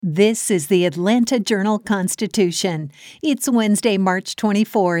This is the Atlanta Journal-Constitution. It's Wednesday, March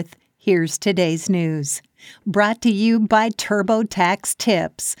 24th. Here's today's news. Brought to you by TurboTax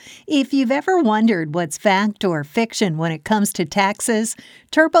Tips. If you've ever wondered what's fact or fiction when it comes to taxes,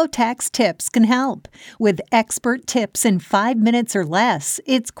 TurboTax Tips can help. With expert tips in 5 minutes or less,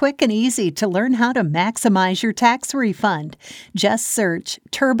 it's quick and easy to learn how to maximize your tax refund. Just search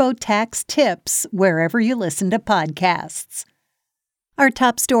TurboTax Tips wherever you listen to podcasts. Our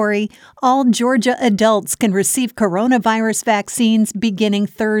top story, all Georgia adults can receive coronavirus vaccines beginning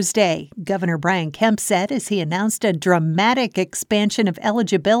Thursday, Governor Brian Kemp said as he announced a dramatic expansion of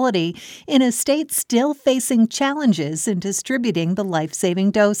eligibility in a state still facing challenges in distributing the life-saving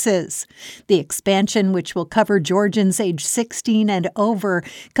doses. The expansion, which will cover Georgians age 16 and over,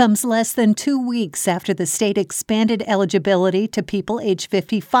 comes less than 2 weeks after the state expanded eligibility to people age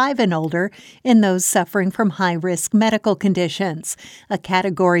 55 and older and those suffering from high-risk medical conditions, a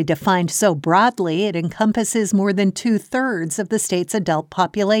category defined so broadly it encompasses more than 2/3 of the state's adult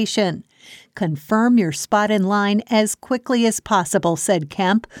population. Confirm your spot in line as quickly as possible, said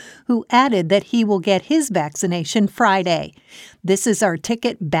Kemp, who added that he will get his vaccination Friday. This is our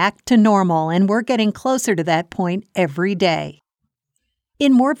ticket back to normal, and we're getting closer to that point every day.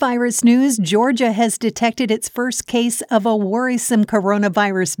 In more virus news, Georgia has detected its first case of a worrisome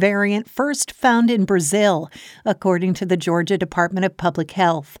coronavirus variant first found in Brazil, according to the Georgia Department of Public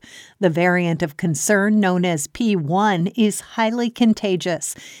Health. The variant of concern, known as P1, is highly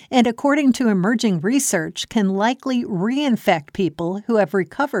contagious and, according to emerging research, can likely reinfect people who have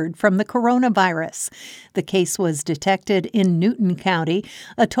recovered from the coronavirus. The case was detected in Newton County.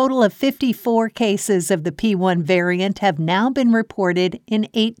 A total of 54 cases of the P1 variant have now been reported in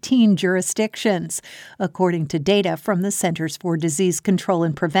 18 jurisdictions, according to data from the Centers for Disease Control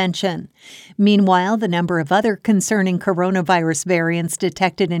and Prevention. Meanwhile, the number of other concerning coronavirus variants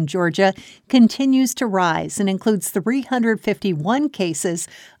detected in Georgia continues to rise and includes 351 cases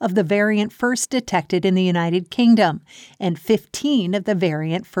of the variant first detected in the United Kingdom and 15 of the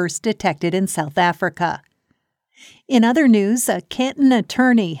variant first detected in South Africa. In other news, a Canton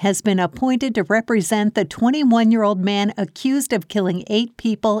attorney has been appointed to represent the 21-year-old man accused of killing 8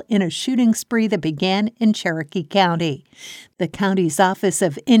 people in a shooting spree that began in Cherokee County. The county's Office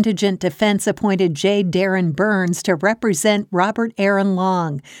of Indigent Defense appointed J. Darren Burns to represent Robert Aaron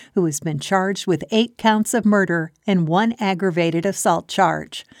Long, who has been charged with 8 counts of murder and 1 aggravated assault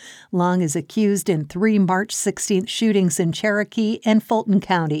charge. Long is accused in 3 March 16th shootings in Cherokee and Fulton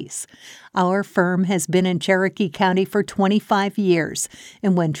counties. Our firm has been in Cherokee County for 25 years,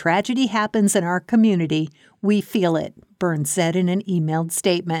 and when tragedy happens in our community, we feel it, Burns said in an emailed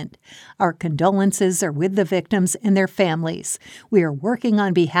statement. Our condolences are with the victims and their families. We are working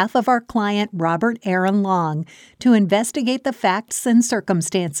on behalf of our client, Robert Aaron Long, to investigate the facts and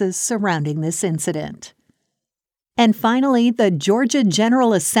circumstances surrounding this incident. And finally, the Georgia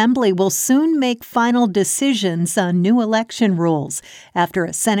General Assembly will soon make final decisions on new election rules after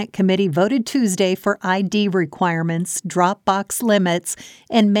a Senate committee voted Tuesday for ID requirements, drop box limits,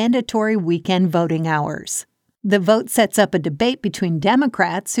 and mandatory weekend voting hours. The vote sets up a debate between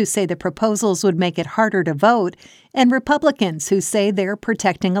Democrats, who say the proposals would make it harder to vote, and Republicans, who say they're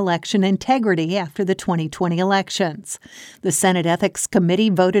protecting election integrity after the 2020 elections. The Senate Ethics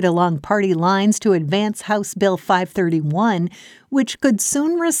Committee voted along party lines to advance House Bill 531, which could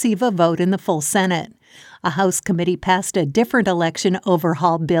soon receive a vote in the full Senate. A House committee passed a different election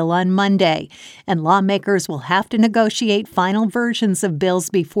overhaul bill on Monday, and lawmakers will have to negotiate final versions of bills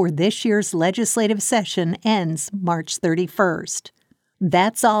before this year's legislative session ends March 31st.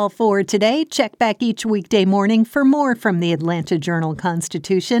 That's all for today. Check back each weekday morning for more from the Atlanta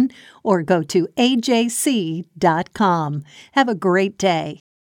Journal-Constitution or go to ajc.com. Have a great day.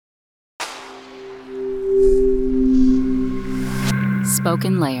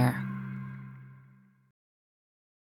 Spoken Layer.